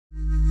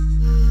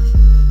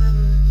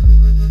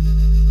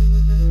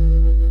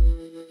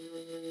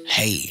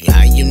Hey,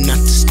 I am not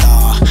the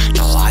star,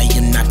 no, I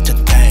am not the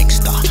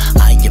gangster.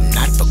 I am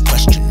not for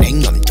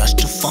questioning, I'm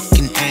just a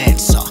fucking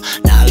answer.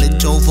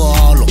 Knowledge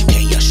overall,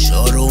 okay, I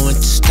should've went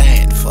to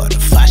Stanford.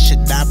 If I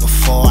should die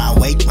before I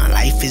wake, my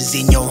life is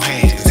in your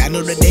hands. I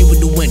know that they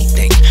would do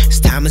anything, this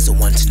time is a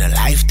once in a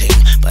life thing.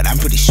 But I'm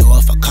pretty sure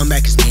if I come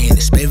back as me in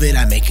the spirit,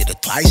 I make it a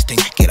twice thing.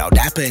 Get all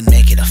dapper and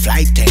make it a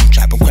flight thing.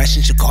 Tribal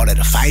questions, you call it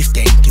a five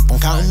thing. Keep on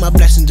counting my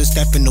blessings and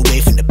stepping away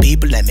from the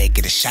people that make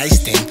it a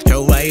shice thing.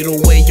 Yo, right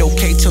away,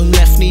 okay, till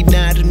left need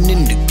not an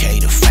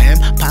indicator, fam.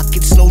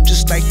 Pocket slow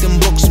just like them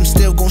books, I'm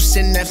still gon'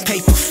 send that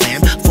paper,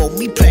 fam. For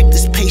me,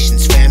 practice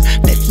patience, fam.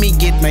 Let me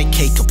get my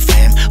cake up,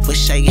 fam.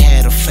 Wish I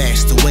had a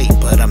faster way,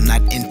 but I'm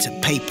not into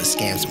paper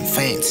scams, I'm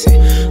fancy.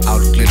 All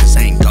the glitters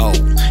ain't gold,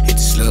 it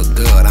just look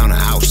good on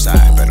the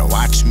outside. Better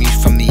watch me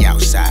from the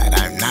outside,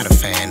 I'm not a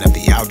fan of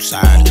the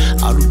outside.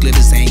 All the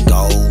glitters ain't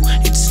gold,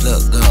 it just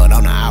look good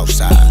on the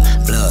outside.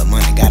 Blood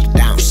money got a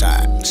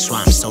downside, that's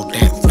why I'm so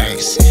damn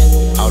fancy.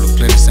 All the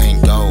glitters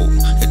ain't gold,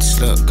 it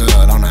just look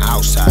good on the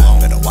outside.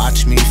 Better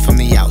watch me from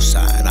the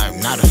outside, I'm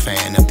not a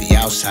fan of the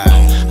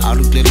outside. All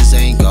the glitters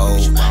ain't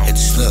gold, it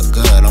just look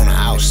good on the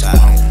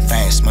outside.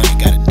 Fast money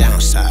got a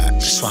downside,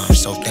 that's why I'm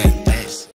so damn